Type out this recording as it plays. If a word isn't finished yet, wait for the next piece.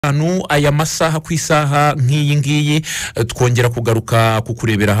aya masaha ku isaha nk'iyi ngiyi twongera kugaruka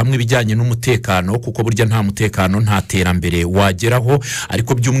kukurebera hamwe ibijyanye n'umutekano kuko burya nta mutekano nta terambere wageraho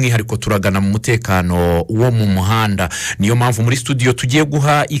ariko by'umwihariko turagana mu mutekano wo mu muhanda. Niyo mpamvu muri studio tugiye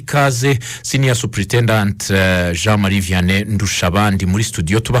guha ikaze Senior Superintendent Jean Marie Vianney Ndushabandi muri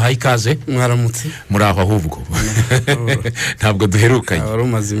studio. Tubaha ikaze. Mwaramutse muri aho ahubwo ntabwo duherukanye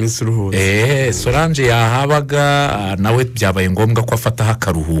abarumaze iminsi uruhutse. Solange yahabaga nawe byabaye ngombwa ko afata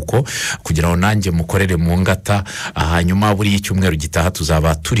hakaruhuko kugira ngo nanjye mukorere mu ngata, hanyuma buri icyumweru gitaha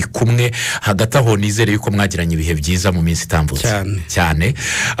tuzaba turi kumwe. Hagati aho nizere yuko mwagiranye ibihe byiza mu minsi itambutse cyane.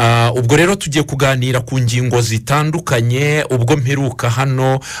 Ubwo rero tugiye kuganira ku ngingo zitandukanye. Ubwo mperuka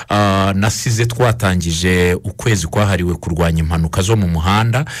hano nasize twatangije ukwezi kwahariwe kurwanya impanuka zo mu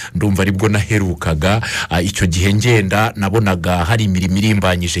muhanda, ndumva aribwo naherukaga. Icyo gihe ngenda nabonaga hari imirimo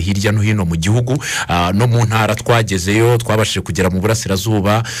irimbanyije hirya no hino mu gihugu, no mu ntara twagezeyo twabashije kugera mu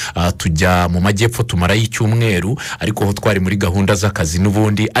burasirazuba, tujya mu majyepfo tumarayo icyumweru, ariko ho twari muri gahunda z'akazi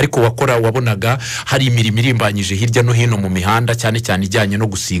n'ubundi. Ariko wabonaga hari imirimo irimbanyije hirya no hino mu mihanda, cyane cyane ijyanye no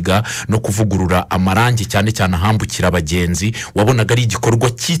gusiga no kuvugurura amarangi, cyane cyane ahambukira abagenzi. Wabonaga ari igikorwa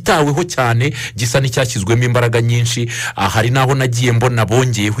cyitaweho cyane, gisa n'icyashyizwemo imbaraga nyinshi. Hari naho nagiye mbona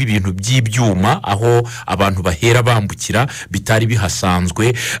bongeyeho ibintu by'ibyuma aho abantu bahera bambukira bitari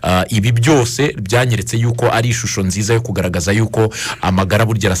bihasanzwe. Ibi byose byanyeretse yuko ari ishusho nziza yo kugaragaza yuko amagara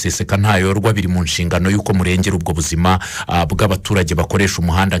burya araseseka ntayorwa, biri mu nshingano yuko murengera ubwo buzima bw'abaturage bakoresha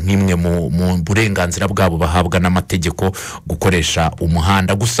umuhanda nk'imwe mu burenganzira bwabo bahabwa n'amategeko gukoresha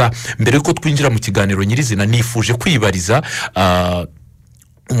umuhanda. Gusa mbere yuko twinjira mu kiganiro nyirizina, nifuje kwibariza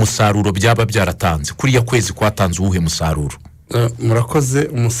umusaruro byaba byaratanze kuriya kwezi kwatanze uwuhe musaruro? Murakoze,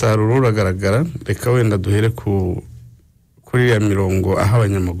 umusaruro uragaragara. Reka wenda duhere kuri ya mirongo aho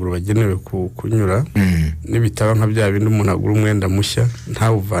abanyamaguru bagenewe kunyura, n'ibitaba nka bya bindi umuntu agura umwenda mushya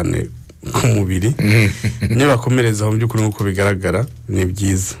ntawuvane ku mubiri. Nibakomereza aho by'ukuri nk'uko bigaragara ni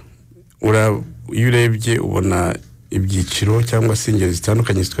byiza. Iyo urebye ubona ibyiciro cyangwa se ingeri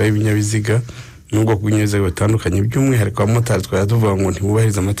zitandukanye zitwaye ibinyabiziga n'ubwoko bw'ibinyabiziga bitandukanye, by'umwihariko abamotari twari tuvuga ngo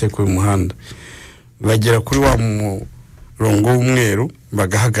ntibubahirize amategeko y'umuhanda, bagera kuri wa murongo w'umweru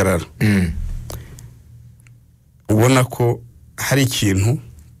bagahagarara. Ubona ko hari ikintu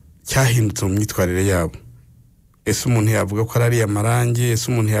cyahindutse mu myitwarire yabo. Ese umuntu yavuga ko ari amarangi, ese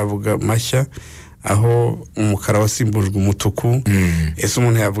umuntu yavuga mashya aho umukara wasimbujwe umutuku, ese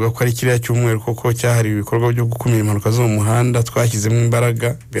umuntu yavuga ko ari kiriya cyumweru koko cyahariwe ibikorwa byo gukumira impanuka zo mu muhanda, twashyizemo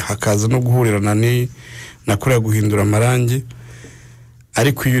imbaraga, hakaza no guhurirana na kuriya guhindura amarangi.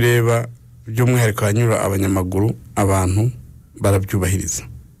 Ariko iyo ureba by'umwihariko hanyura abanyamaguru, abantu barabyubahiriza.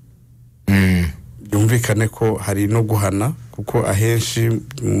 Byumvikane ko hari no guhana, kuko ahenshi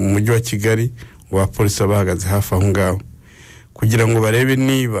mu mujyi wa Kigali abapolisi bahagaze hafi aho ngaho kugira ngo barebe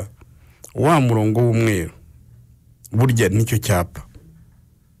niba wa murongo w'umweru burya nicyo cyapa.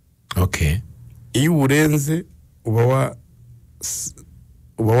 Iyo urenze uba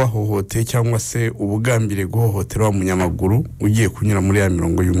wahohoteye cyangwa se ubugambire guhohotera wa munyamaguru ugiye kunyura muri ya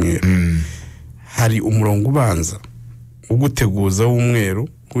mirongo y'umweru. Hari umurongo ubanza uguteguza w'umweru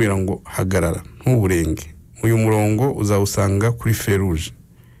kugira ngo hagarara ntuburenge. Uyu murongo uzawusanga kuri feruje.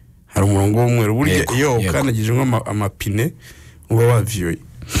 Hari umurongo w'umweru burya iyo ukanagijemo amapine uba waviyoye.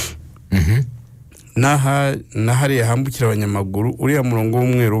 Nahari yahambukira abanyamaguru, uriya murongo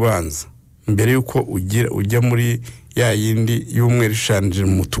w'umweru ubanza mbere yuko ujya muri ya yindi y'umweru ishanjije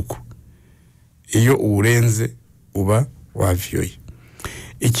mu mutuku, iyo uwurenze uba waviyoye.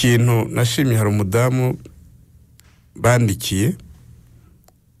 Ikintu nashimye, hari umudamu bandikiye,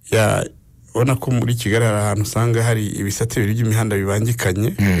 ubona ko muri Kigali hari ahantu usanga hari ibisate bibiri by'imihanda bibangikanye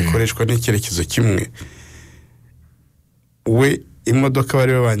bikoreshwa n'icyerekezo kimwe. We imodoka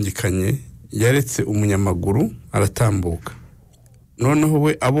bari babangikanye yaretse umunyamaguru aratambuka. Noneho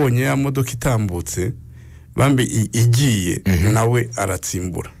we abonye ya modoka itambutse bambe igiye, nawe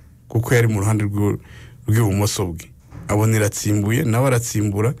aratsimbura kuko yari mu ruhande rw'ibumoso bwe. Abona iratsimbuye, nawe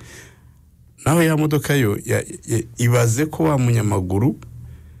aratsimbura. Naho ya modoka yo ibaze ko wa munyamaguru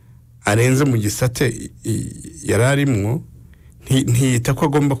arenze mu gisate yararimwo, ntiyita ko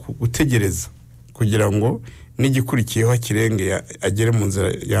agomba gutegereza kugira ngo n'igikurikiyeho akirenge agere mu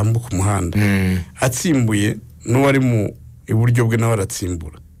nzira yambuka umuhanda. Atsimbuye n'uwari mu iburyo bwe nawe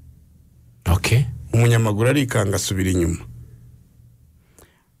aratsimbura. Umunyamaguru arikanga asubira inyuma.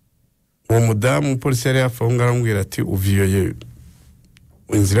 Uwo mudamu polisi yari hafi aho ngaho aramubwira ati uviyoye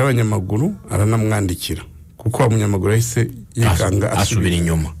inzira y'abanyamaguru, aranamwandikira kuko wa munyamaguru yahise yikanga asubira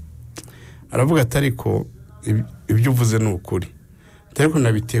inyuma. Aravuga ati ariko ibyo uvuze ni ukuri, ariko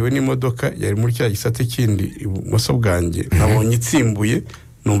nabitewe n'imodoka yari muri cya gisate kindi ibumoso bwanjye, nabonye itsimbuye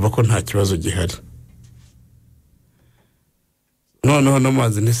numva ko nta kibazo gihari. Noneho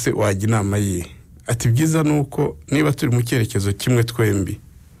namaze nese wajya inama ye ati byiza nuko niba turi mu cyerekezo kimwe twembi,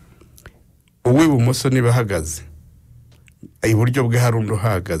 uw'ibumoso niba ahagaze iburyo bwe hari undi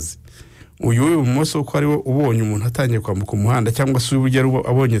uhagaze, uyu w'ibumoso ko ari we ubonye umuntu atangiye kwambuka umuhanda cyangwa se uburyo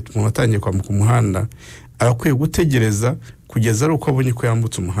abonye umuntu atangiye kwambuka umuhanda, arakwiye gutegereza kugeza ari uko abonye ko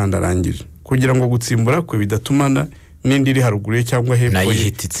yambutse umuhanda arangije, kugira ngo gutsimbura kwe bidatumana n'indi iri haruguru ye cyangwa hepfo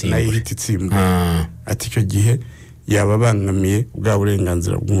nayihita itsimbura. Ati icyo gihe yaba bangamiye bwa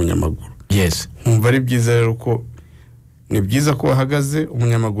burenganzira bw'umunyamaguru. Yes. Umva ari byiza rero ko ni byiza ko bahagaze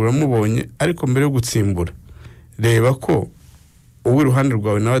umunyamaguru amubonye, ariko mbere yo gutsimbura reba ko uw'iruhande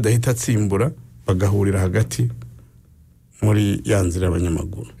rwawe nawe adahita atsimbura, bagahurira hagati muri ya nzira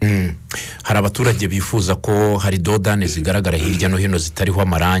y'abanyamaguru. Hari abaturage bifuza ko hari dodane zigaragara hirya no hino zitariho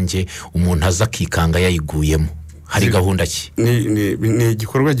amarange, umuntu aza akikanga yayiguyemo. Hari gahunda ki? Ni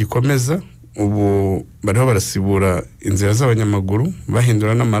igikorwa gikomeza. Ubu bariho barasibura inzira z'abanyamaguru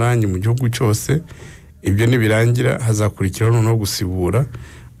bahindura n'amarangi mu gihugu cyose. Ibyo nibirangira hazakurikiraho no gusibura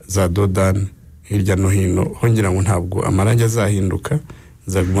za dodane hirya no hino, hongera ngo ntabwo amarangi azahinduka,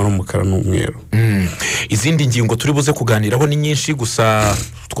 zaguma n'umukara n'umweru. Izindi ngingo turi buze kuganiraho ni nyinshi, gusa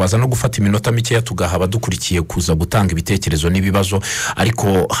twaza no gufata iminota mikeya tugahaba dukurikiye kuza gutanga ibitekerezo n'ibibazo,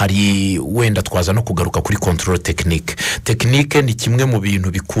 ariko hari wenda twaza no kugaruka kuri control technique. Technique ni kimwe mu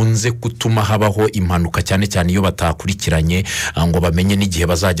bintu bikunze gutuma habaho impanuka, cyane cyane iyo batakurikiranye ngo bamenye n'igihe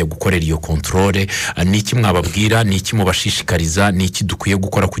bazajya gukorera iyo control. Ni iki mwababwira, ni iki mubashishikariza, ni iki dukwiye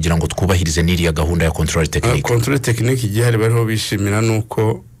gukora kugira ngo twubahirize n'iriya gahunda ya control technique? Control technique igihe hari bariho bishimira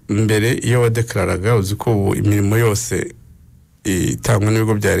nuko mbere iyo wadeklaraga uzi ko imirimo yose itangwa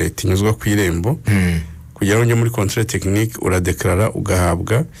n'ibigo bya leta inyuzwa ku irembo, kugira ngo ujye muri control technique uradeklara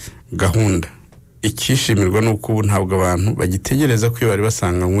ugahabwa gahunda. Ikishimirwa nuko ubu ntabwo abantu bagitegereza ko iyo bari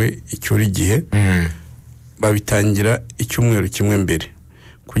basanganywe icyuri gihe, babitangira icyumweru kimwe mbere,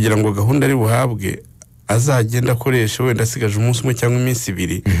 kugira ngo gahunda ari buhabwe azagenda akoresha wenda asigaje umunsi umwe cyangwa iminsi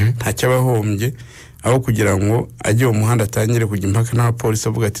ibiri, ntacyo abahombye, aho kugira ngo ajye mu muhanda atangire kujya impaka n'abapolisi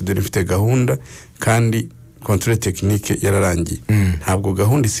avuga ati dore mfite gahunda kandi control technique yararangiye. Ntabwo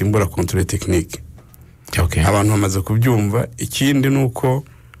gahunda isimbura control technique. Okay. Abantu bamaze kubyumva. Ikindi nuko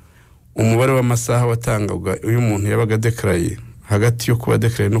umubare w'amasaha watangaga uyu umuntu yabaga deklaraye hagati yo kuba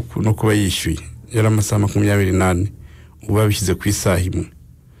deklaraye no kuba yishyuye yari amasaha 28, ubu babishyize ku isaha imwe.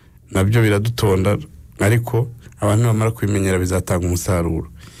 Nabyo biradutonda, ariko abantu bamara kwimenyera bizatanga umusaruro.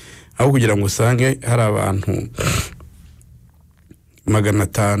 Aho kugira ngo usange hari abantu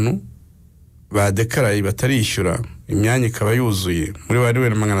 500 badekaraye batarishyura, imyanya ikaba yuzuye, muri bari we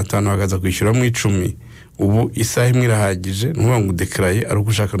 500 hagaza kwishyura mu 10, ubu isaha imwe irahagije. Nuvuga ngo dekaraye ari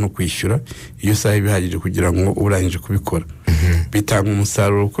ugushaka no kwishyura, iyo saha ibihagije kugira ngo urangije kubikora. Bitanga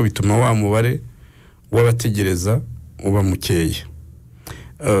umusaruro ko bituma wa mubare w'abategereza uba mukeya.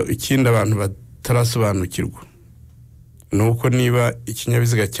 Ikindi abantu batarasobanukirwa nuko niba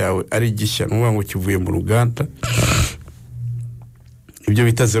ikinyabiziga cyawe ari gishya, nuvuga ngo kivuye mu ruganda, ibyo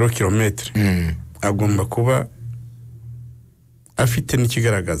bita 0 kilometre, agomba kuba afite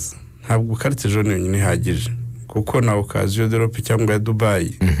n'ikigaragaza. Ntabwo carte jaune yonyine ihagije, kuko na occasion d'Europe cyangwa ya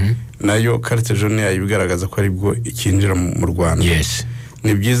Dubai nayo carte jaune yayo bigaragaza ko aribwo ikinjira mu Rwanda. Yes.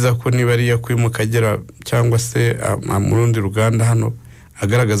 Ni byiza ko niba ari yakwimu Kagera cyangwa se mu rundi ruganda hano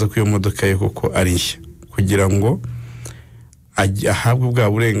agaragaza ko iyo modoka ye koko ari nshya, kugira ngo ahabwe bwa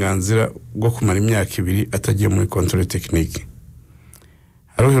burenganzira bwo kumara imyaka 2 atagiye muri control technique.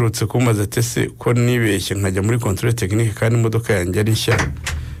 Aroherutse kumaza tese ko nibeshye nkajya muri control technique kandi imodoka yanjye ari nshya,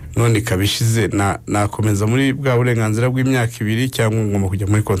 none ikabishize nakomeza muri bwa burenganzira bw'imyaka 2 cyangwa ngomba kujya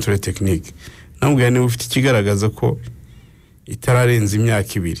muri control technique. Nambwiye niba ufite ikigaragaza ko itararenza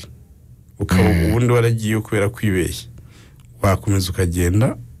imyaka 2 ukaba ubundi waragiye kubera kwibeshya, wakomeza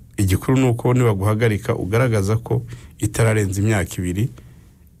ukagenda. Igikuru nuko niba guhagarika ugaragaza ko itararenza imyaka 2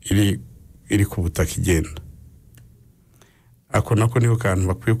 iri ku butaka igenda. Ako nako niho kantu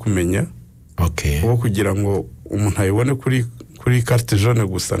bakwiye kumenya. Okay. Ubu kugira ngo umuntu ayibone kuri carte jaune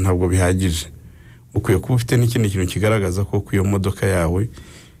gusa ntabwo bihagije, ukwiye kuba ufite n'ikindi kintu kigaragaza ko iyo modoka yawe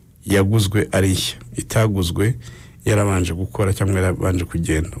yaguzwe ari nshya, itaguzwe yarabanje gukora cyangwa yarabanje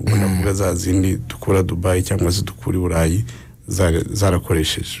kugenda. Ubwo navuga za zindi dukura Dubai cyangwa se dukura Burayi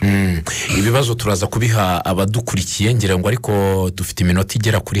zarakoresheje. Ibibazo turaza kubiha abadukurikiye ngira ngo ariko dufite iminota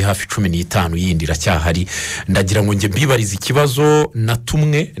igera kuri hafi 15 yindi iracyahari. Ndagira ngo nge mbibariza ikibazo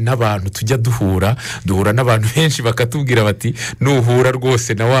natumwe n'abantu tujya duhura n'abantu benshi bakatubwira bati nuhura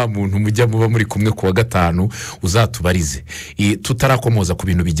rwose na wa muntu mujya muba muri kumwe kuwa gatanu uzatubarize. Tutarakomoza ku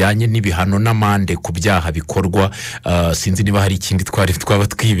bintu bijyanye n'ibihano n'amande ku byaha bikorwa, sinzi niba hari ikindi twaba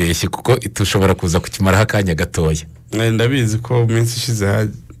twibeshye kuko tushobora kuza kukimaraho akanya gatoya. Ndabizi ko minsi ishize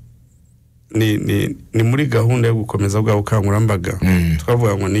ni muri gahunda yo gukomeza bwa bukangurambaga,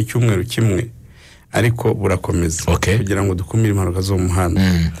 twavuga ngo ni icyumweru kimwe ariko burakomeza kugira ngo dukumire impanuka zo mu muhanda.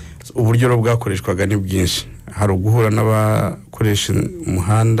 Uburyo rero bwakoreshwaga ni bwinshi, hari uguhura n'abakoresha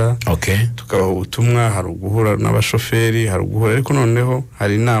umuhanda tukabaha ubutumwa, hari uguhura n'abashoferi, hari uguhura, ariko noneho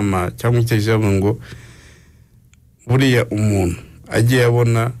hari inama cyangwa icyerekezo ngo buriya umuntu agiye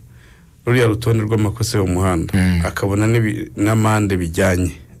abona ruriya rutonde rw'amakosa yo mu muhanda akabona n'amande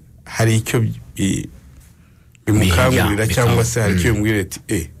bijyanye, hari icyo bimukangurira cyangwa se hari icyo bimubwira ati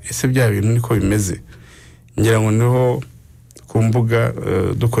ese bya bintu niko bimeze. Ngira ngo niho ku mbuga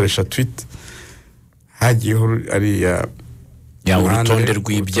dukoresha tweet hagiyeho ariya urutonde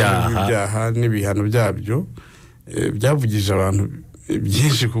rw'ibyaha n'ibihano byabyo, byavugije abantu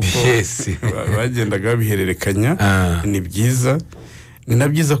byinshi kuko bagendaga babihererekanya. Ni byiza, ni na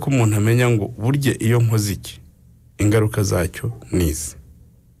byiza ko umuntu amenya ngo burya iyo nkoze iki ingaruka zacyo nizi.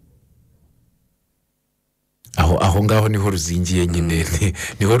 Aho ngaho niho ruzingiye nyine,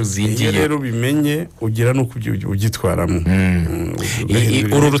 niho ruzingiye rero bimenye ugira no kubyitwaramo.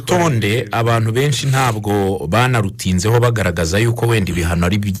 Uru rutonde abantu benshi ntabwo banarutinzeho bagaragaza yuko wenda ibihano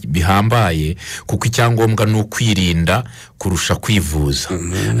ari bihambaye, kuko icyangombwa ni ukwirinda kurusha kwivuza.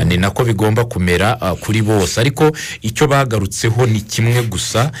 Ni nako bigomba kumera kuri bose, ariko icyo bagarutseho ni kimwe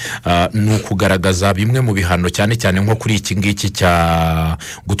gusa, ni ukugaragaza bimwe mu bihano cyane cyane nko kuri iki ngiki cya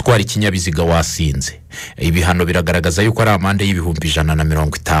gutwara ikinyabiziga wasinze. Ibihano biragaragaza yuko ari amande y'ibihumbi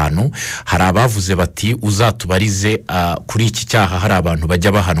 150. Hari abavuze bati uzatubarize kuri iki cyaha hari abantu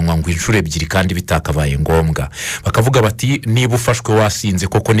bajya bahanwa ngo inshuro ebyiri kandi bitakabaye ngombwa. Bakavuga bati niba ufashwe wasinze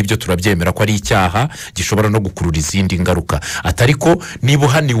koko nibyo turabyemera ko ari icyaha gishobora no gukurura izindi ngaruka, atariko niba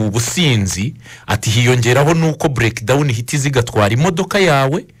uhaniwe ubusinzi ati hiyongeraho nuko breakdown hiti zigatwara imodoka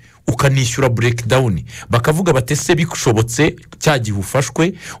yawe ukanishyura breakdown. Bakavuga batese bikushobotse cyagihe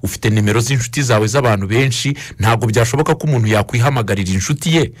ufashwe ufite nimero z'inshuti zawe z'abantu benshi, ntago byashoboka ko umuntu yakwihamagarira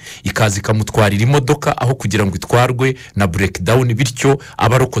inshuti ye ikaza ikamutwarira imodoka aho kugira ngo itwarwe na breakdown, bityo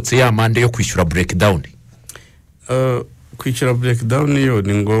abarokotse ya mande yo kwishyura breakdown. Kwishyura breakdown yo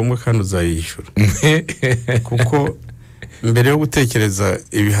ni ngombwa kandi uzayishyura kuko mbere yo gutekereza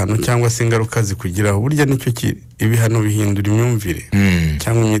ibihano cyangwa se ingaruka zikugiraho, burya nicyo ibihano bihindura imyumvire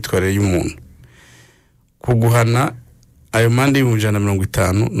cyangwa imyitwarire y'umuntu. Kuguhana ayo mande y'ibihumbi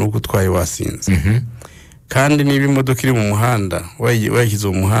 150 nuko utwaye wasinze, kandi niba imodoka iri mu muhanda wayishyize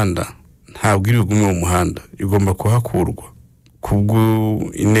mu muhanda ntabwo iri gume mu muhanda, igomba kuhakurwa kubwo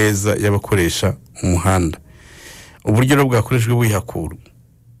ineza y'abakoresha umuhanda. Uburyo rero bwakoreshwe wihakura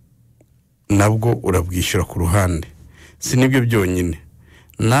nabwo urabwishyura ku ruhande. Si nibyo byonyine,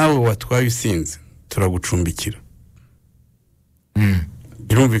 nawe watwaye usinze turagucumbikira.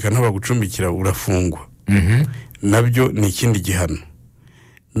 Birumvikana bagucumbikira urafungwa, nabyo ni ikindi gihano.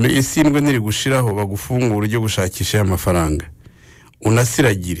 Isindwe niri gushiraho bagufungura uryo gushakisha amafaranga,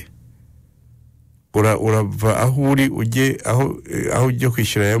 unasiragire urava aho uri ujye aho ujye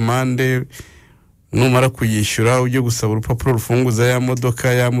kwishyura ya mande. Numara kuyishyura ujye gusaba urupapuro rufunguza ya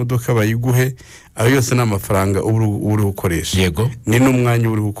modoka bayiguhe. Aho yose n'amafaranga uri ukoresha, yego ni n'umwanya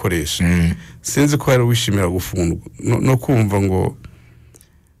uri ukoresha. Sinzi ko ari wishimira gufungwa no kumva ngo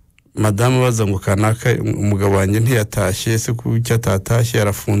madame baza ngo kanaka umugabo wanjye ntiyatashye, se ku cyatatashye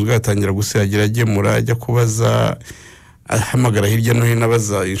arafunzwe, atangira gusiragira agemura ajya kubaza ahamagara hirya no hino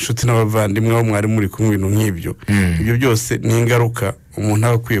abaza inshuti n'abavandimwe aho mwari muri kumwe. Ibintu nk'ibyo ibyo byose ni ingaruka umuntu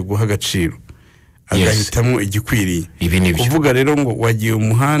akwiye guha agaciro agahitamo igikwiriye. Kuvuga rero ngo wagiye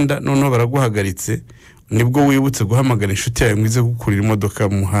umuhanda noneho baraguhagaritse nibwo wibutse guhamagara inshuti yawe mwize gukurira imodoka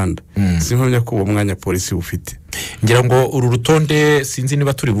mu muhanda, sinkomya ko uwo mwanya polisi ufite. Ngira ngo uru rutonde sinzi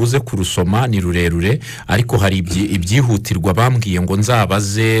niba turi buze kurusoma, ni rurerure, ariko hari ibyihutirwa bambwiye ngo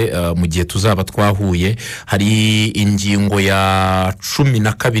nzabaze mu gihe tuzaba twahuye. Hari ingingo ya 12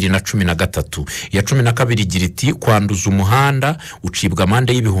 na 13. Ya 12 igira iti kwanduza umuhanda ucibwa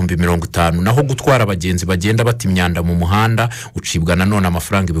amande y'ibihumbi 50, naho gutwara abagenzi bagenda bata imyanda mu muhanda ucibwa nanone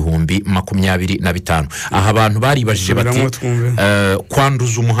amafaranga ibihumbi 25. Aha abantu baribajije bati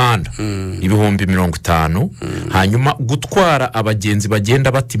kwanduza umuhanda ibihumbi 50, hanyuma gutwara abagenzi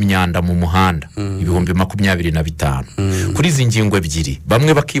bagenda bata imyanda mu muhanda 2025 kuri izi ngingo ebyiri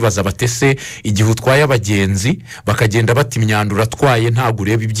bamwe bakibaza batese igihe utwaye abagenzi bakagenda bata imyanda uratwaye ntabwo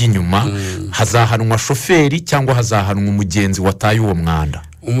ureba iby'inyuma hazahanwa shoferi cyangwa hazahanwa umugenzi wataye uwo mwanda.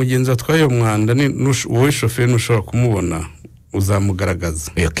 Umugenzi watwaye uwo mwanda ni wowe shoferi ntushobora kumubona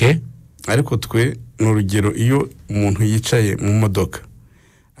uzamugaragaza. Okay. Ariko twe n'urugero iyo umuntu yicaye mu modoka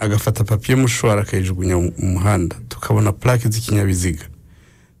agafata papiye mushwara akayijugunya mu muhanda tukabona plaque z'ikinyabiziga,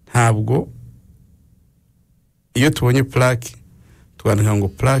 ntabwo iyo tubonye plaque twandika ngo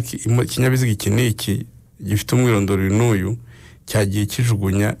plaque ikinyabiziga iki n'iki gifite umwirondoro n'uyu cyagiye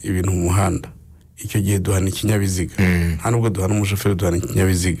kijugunya ibintu mu muhanda, icyo gihe duhana ikinyabiziga. Nta nubwo duhana umushoferi, duhana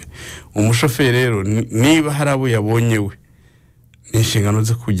ikinyabiziga. Umushoferi rero niba hari abo yabonye we inshingano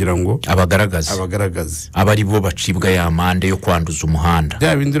ze kugira ngo abagaragaze abari bo bacibwa ya mande yo kwanduza umuhanda.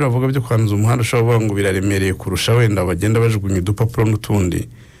 Bya bindi bavuga byo kwanduza umuhanda ushobora kuvuga ngo biraremereye kurusha wenda bagenda bajugunya udupapuro n'utundi,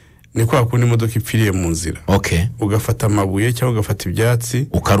 ni kwa kundi imodoka ipfiriye mu nzira. Okay. Ugafata amabuye cyangwa ugafata ibyatsi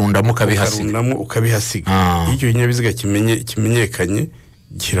ukarundamo ukabihasiga. Icyo kinyabiziga kimenyekanye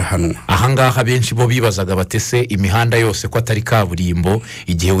kirahanwa. Ahangaha benshi bo bibazaga batese imihanda yose ko atari kaburimbo,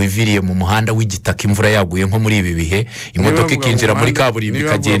 igihe wiviriye mu muhanda w'igitaka imvura yaguye nko muri ibi bihe imodoka ikinjira muri kaburimbo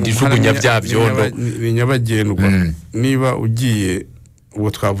ikagenda ijugunya bya byondo binyabagendwa. Niba ugiye ubwo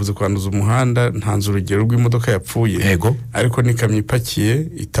twavuze kwanduza umuhanda ntanze urugero rw'imodoka yapfuye, ariko n'ikamyo ipakiye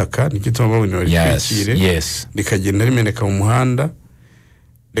itaka nikituma babona baripakire rikagenda rimeneka mu muhanda.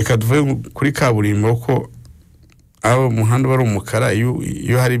 Reka tuvuye kuri kaburimbo ko aho umuhanda wari umukara,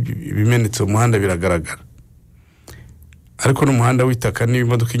 iyo hari bimenetse mu muhanda biragaragara, ariko n'umuhanda w'itaka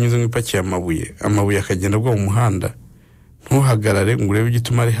n'imodoka inyuze nk'ipakiye amabuye akagenda agwa mu muhanda, ntuhagarare ngo urebe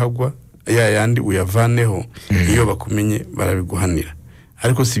igituma ari hagwa, yandi uyavaneho. Iyo bakumenye barabiguhanira.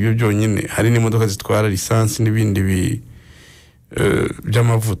 Ariko si ibyo byonyine, hari n'imodoka zitwara lisansi n'ibindi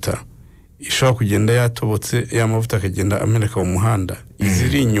by'amavuta ishobora kugenda yatobotse ya mavuta akagenda ameneka mu muhanda,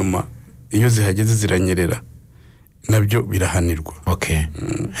 iziri inyuma iyo zihageze ziranyerera, nabyo birahanirwa. Okay.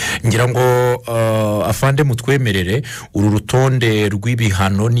 Ngira ngo afande mutwemerere uru rutonde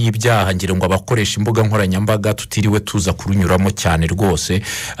rw'ibihano n'ibyaha, ngira ngo abakoresha imbuga nkoranyambaga tutiriwe tuza kurunyuramo cyane rwose,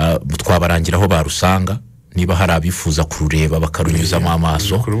 twabarangiraho barusanga niba hari abifuza kurureba bakarunyuzamo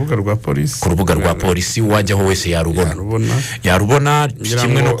amaso ku rubuga rwa polisi wajyaho wese yarubona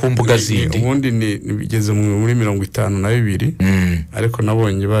kimwe no ku mbuga zindi. Ubundi ni bigeze muri 52, ariko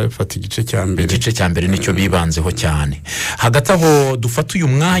nabonye bafata igice cya mbere nicyo bibanzeho cyane. Hagati aho dufata uyu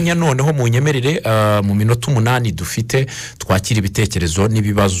mwanya noneho mu nyemerere mu minota 8 dufite twakira ibitekerezo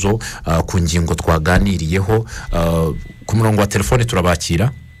n'ibibazo ku ngingo twaganiriyeho. Ku murongo wa telefone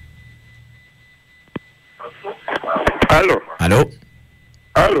turabakira. Allo.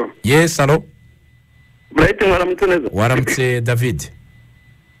 Yes, allo. Bright mwaramutse neza. Waramutse David.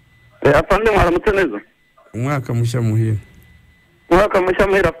 Afande mwaramutse neza. Umwaka mushya muhira.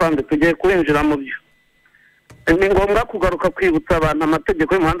 Afande tugiye kwinjira mu byo. Ni ngombwa kugaruka kwibutsa abantu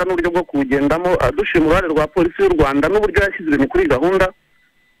amategeko y'umuhanda n'uburyo bwo kugendamo, dushima uruhare rwa polisi y'u Rwanda n'uburyo yashyizwe kuri gahunda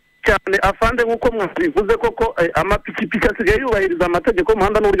cyane. Afande nk'uko mwabivuze koko amapikipiki asigaye yubahiriza amategeko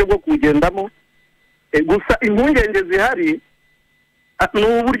y'umuhanda n'uburyo bwo kugendamo. Gusa impungenge zihari ni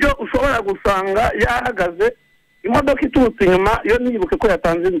uburyo ushobora gusanga yahagaze imodoka iturutse inyuma yo nibuke ko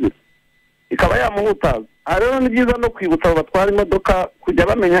yatanze inzira ikaba yamuhutaza. Rero ni byiza no kwibutsa abo batwara imodoka kujya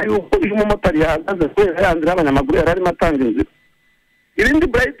bamenya yuko iyo umumotari yahagaze kubera yanzira y'abanyamaguru yari arimo atanga inzira. Ibindi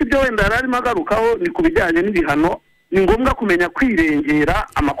Bright byo wenda yari arimo agarukaho ni ku bijyanye n'ibihano. Ni ngombwa kumenya kwirengera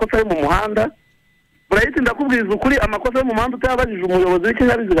amakosa yo mu muhanda. Bright ndakubwiza ukuri, amakosa yo mu muhanda utayabajije umuyobozi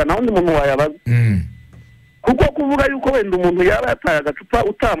w'ikinyabiziga naho undi muntu wayabaza. Kuko kuvuga yuko wenda umuntu yaba yataye agacupa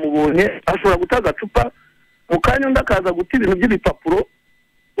utamubonye, ashobora gutaza agacupa mu kanya undi akaza guta ibintu by'ibipapuro,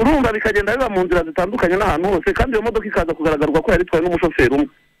 urumva bikagenda biba mu nzira zitandukanye n'ahantu hose, kandi iyo modoka ikaza kugaragazwa ko yaritwaye n'umushoferi umwe.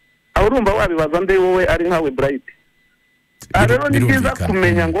 Aho urumva wabibaza nde wowe ari nkawe Bright. Rero ni byiza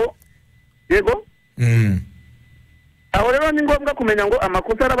kumenya ngo yego. Aho rero ni ngombwa kumenya ngo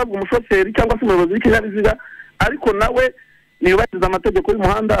amakosa arabagwa umushoferi cyangwa se umuyobozi w'ikinyabiziga, ariko nawe niyubahiriza amategeko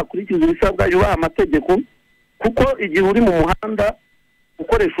y'umuhanda, akurikiza ibisabwa, yubaha amategeko. Kuko igihe uri mu muhanda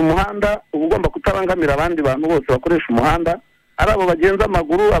ukoresha umuhanda uba ugomba kutabangamira abandi bantu bose bakoresha umuhanda, ari abo bagenza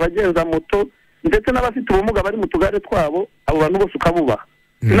amaguru, abagenza moto, ndetse n'abafite ubumuga bari mu tugare twabo, abo bantu bose ukabubaha.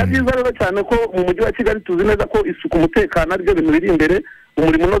 Ni byiza rero cyane ko mu mujyi wa Kigali tuzi neza ko isuku, umutekano ari byo bintu biri imbere,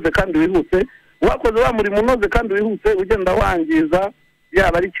 umurimo unoze kandi wihuse. Wakoze wa murimo unoze kandi wihuse ugenda wangiza,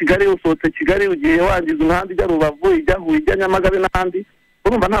 yaba ari Kigali usohotse Kigali ugiye wangiza umuhanda ijya Rubavu, ijya Huye, ijya Nyamagabe n'ahandi,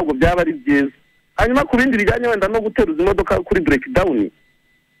 urumva ntabwo byaba ari byiza. Hanyuma ku bindi bijyanye wenda no guteruza imodoka kuri breakdown,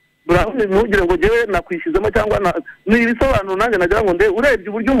 burahuni ntugire ngo jewe nakwishyizemo cyangwa ni ibisobanuro nanjye nagira ngo urebye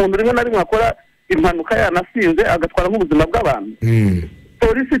uburyo umuntu rimwe na rimwe akora impanuka yanasinze agatwara nk'ubuzima bw'abantu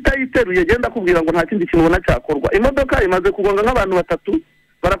polisi itayiteruye genda kubwira ngo nta kindi kintu ubona cyakorwa imodoka imaze kugonga nk'abantu 3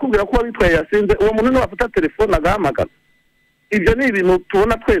 barakubwira ko witwaye yasinze uwo muntu niwe afata telefone agahamagara ibyo ni ibintu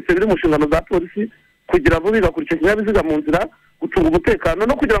tubona twese biri mu nshingano za polisi kugira ngo bigakurikira ikinyabiziga mu nzira gucunga umutekano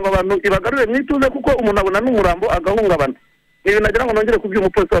no kugira ngo abantu ibagarure mwituze kuko umuntu abona n'umurambo agahungabana niba nagira ngo nongere kubwira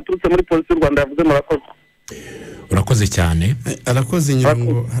umupolisi waturutse muri polisi y'u Rwanda yavuze murakoze urakoze cyane arakoze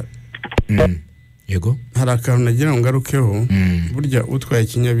nyirango yego hari akantu nagira ngo ngarukeho burya utwaye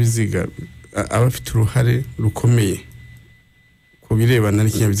ikinyabiziga aba afite uruhare rukomeye ku birebana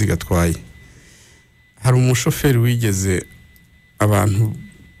n'ikinyabiziga atwaye hari umushoferi wigeze abantu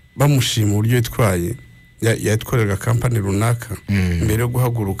bamushima uburyo yitwaye yatwariraga kampani runaka mbere yo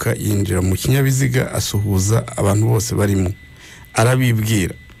guhaguruka yinjira mu kinyabiziga asuhuza abantu bose barimo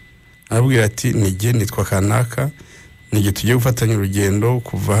arabibwira arabwira ati nige nitwa kanaka nige tugiye gufatanya urugendo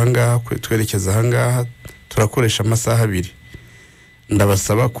kuva ahangaha twerekeza ahangaha turakoresha amasaha 2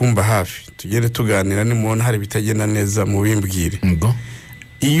 ndabasaba kumba hafi tugende tuganira nimubona hari bitagenda neza mu bimbwire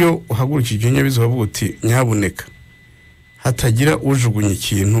iyo uhagurukije ikinyabiziga uvuga uti nyabuneka hatagira ujugunya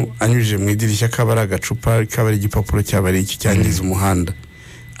ikintu anyuje mu idirishya kabara agacupa kabari igipapuro cyabari iki cyangiza umuhanda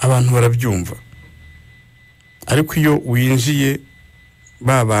abantu barabyumva ariko iyo winjiye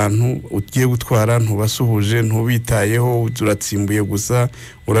ba bantu ugiye gutwara ntubasuhuje ntubitayeho uratsimbuye gusa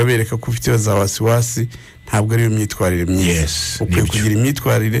urabereka ko ufite za wasiwasi ntabwo ari yo myitwarire myiza ukwiye kugira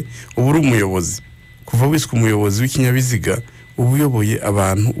imyitwarire uburi umuyobozi kuva wiswe umuyobozi w'ikinyabiziga ubuyoboye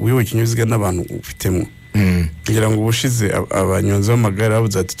abantu ubuyoboye ikinyabiziga n'abantu ufitemo kugira ngo ubushize abanyonzi b'amagare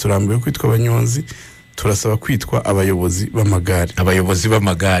bavuze ati turambuye kwitwa abanyonzi turasaba kwitwa abayobozi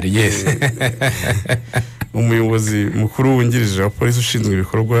b'amagare yes umuyobozi mukuru wungirije wa polisi ushinzwe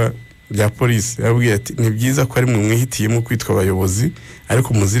ibikorwa bya polisi yabwiye ati ni byiza ko ari mwe mwihitiyemo kwitwa abayobozi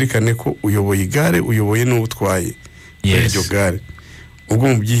ariko muzirikane ko uyoboye igare uyoboye n'utwaye iryo gare ubwo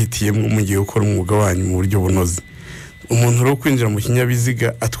mubyihitiyemo mugiye gukora umwuga wanyu mu buryo bunoze umuntu ro kwinjira mu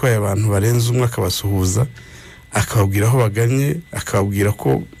kinyabiziga atwaye abantu barenze umwe akabasuhuza akababwira aho baganye akababwira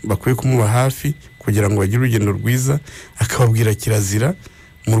ko bakwiye kumuba hafi kugira ngo bagire urugendo rwiza akababwira kirazira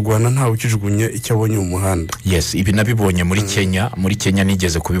mu Rwanda ntawe ukijugunye icyo abonye mu muhanda yes ibi nabibonye muri Kenya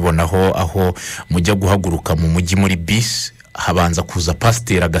nigeze kubibonaho aho mujya guhaguruka mu mujyi muri bus habanza kuza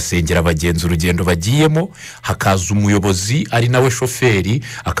pasiteri agasengera abagenzi urugendo bagiyemo hakaza umuyobozi ari nawe shoferi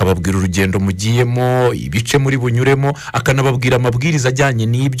akababwira urugendo mugiyemo ibice muri bunyuremo akanababwira amabwiriza ajyanye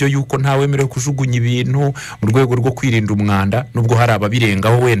n'ibyo yuko ntawemerewe kujugunya ibintu mu rwego rwo kwirinda umwanda nubwo hari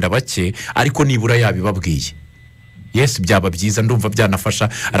ababirengaho wenda bake ariko nibura yabibabwiye yes byaba byiza ndumva byanafasha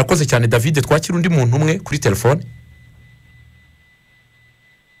arakoze cyane David twakira undi muntu umwe kuri telefone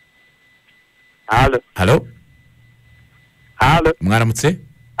Halo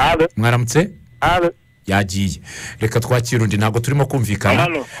mwaramutse yagiye reka twakira undi ntabwo turimo kumvikana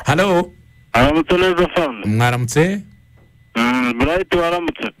halo aramutse neza fana mwaramutse Bright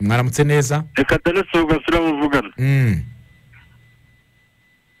waramutse mwaramutse neza reka telefone ugasura muvugana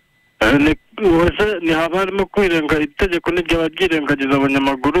ni habarimo kwirenga itegeko n'iryabagirengagiza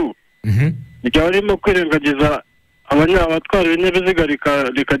abanyamaguru iryabarimo kwirengagiza abatwara ibinyabiziga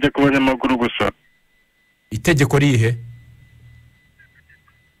rikajya ku banyamaguru gusa itegeko rihe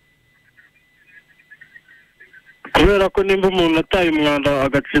kubera ko nimba umuntu ataye umwanda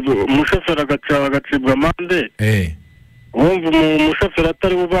umushoferi agacibwa amande wumva umushoferi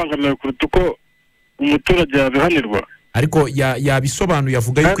atari ubangamiwe kuruta uko umuturage yabihanirwa ariko yabisobanuye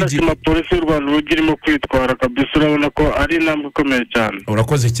avuga yuko igihe polisi y'u Rwanda urimo kwitwara kabisa urabona ko ari intambwe ikomeye cyane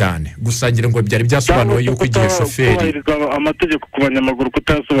urakoze cyane gusangira ngo byari byasobanuwe yuko igihe shoferi amategeko ku banyamaguru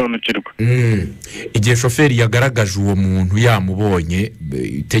kutayasobanukirwa igihe shoferi yagaragaje uwo muntu yamubonye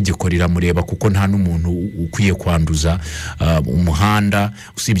itegeko riramureba kuko nta n'umuntu ukwiye kwanduza umuhanda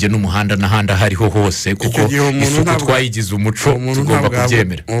usibye n'umuhanda n'ahandi hariho hose kuko isuku twayigize umuco tugomba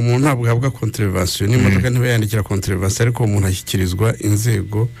kubyemera uwo muntu ntabwo ahabwa contravention n'imodoka ntibayandikira contravention ariko umuntu ashyikirizwa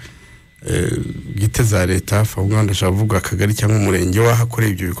inzego bwite za leta aho ngaho ndashaka kuvuga akagari cyangwa umurenge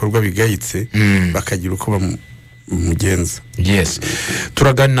wahakoreye ibyo bikorwa bigayitse bakagira uko bamugenza yes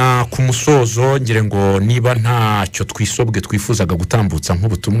turagana ku musozo ngire ngo niba ntacyo twisobwe twifuzaga gutambutsa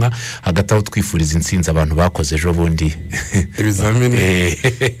nk'ubutumwa hagati aho twifuriza insinzi abantu bakoze ejo bundi ibizamini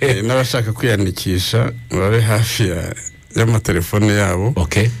n'abashaka kwiyandikisha babe hafi y'amatelefone yabo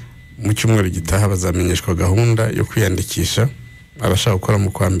mu cyumweru gitaha bazamenyeshwa gahunda yo kwiyandikisha abashaka gukora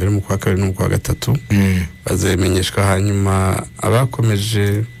mu kwa mbere mu kwa kabiri no mu kwa gatatu bazamenyeshwa hanyuma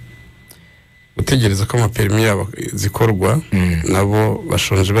abakomeje gutegereza ko amaperimi yabo zikorwa nabo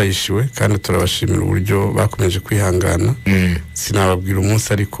bashonje bayishiwe kandi turabashimira uburyo bakomeje kwihangana sinababwira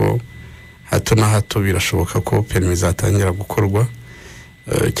umunsi ariko hato na hato birashoboka ko perimi zatangira gukorwa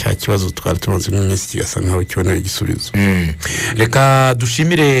cya kibazo twari tumaze iminsi kigasa nkaho kibonera igisubizo. Reka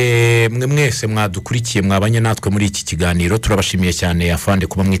dushimire mwe mwese mwadukurikiye mwabanye natwe muri iki kiganiro turabashimiye cyane afande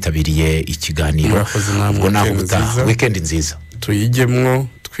kuba mwitabiriye ikiganiro. Ubwo naho gutaha weekend nziza tuyigemo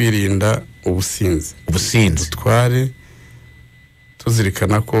twirinda ubusinzi utware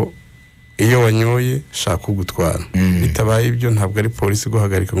tuzirikana ko iyo wanyoye shaka kugutwara bitabaye ibyo ntabwo ari polisi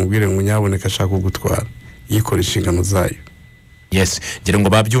guhagarika mubwire ngo nyaboneka shaka kugutwara yikora inshingano zayo. Yes, ngira ngo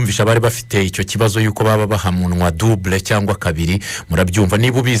babyumvisha bari bafite icyo kibazo yuko baba bahamunwa double cyangwa kabiri murabyumva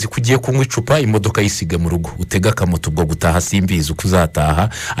niba ubizi kugiye kunywa icupa imodoka yisige mu rugo utega akamoto ubwo gutaha simbizi ukuzataha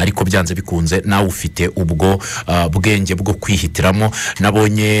ariko byanze bikunze nawe ufite ubwo bwenge bwo kwihitiramo.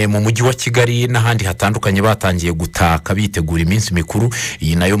 Nabonye mu mujyi wa Kigali n'ahandi hatandukanye batangiye gutaka bitegura iminsi mikuru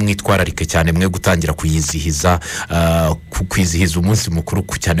iyi nayo mwitwararike cyane mwe gutangira kuyizihiza kwizihiza umunsi mukuru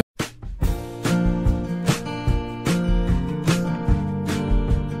cyane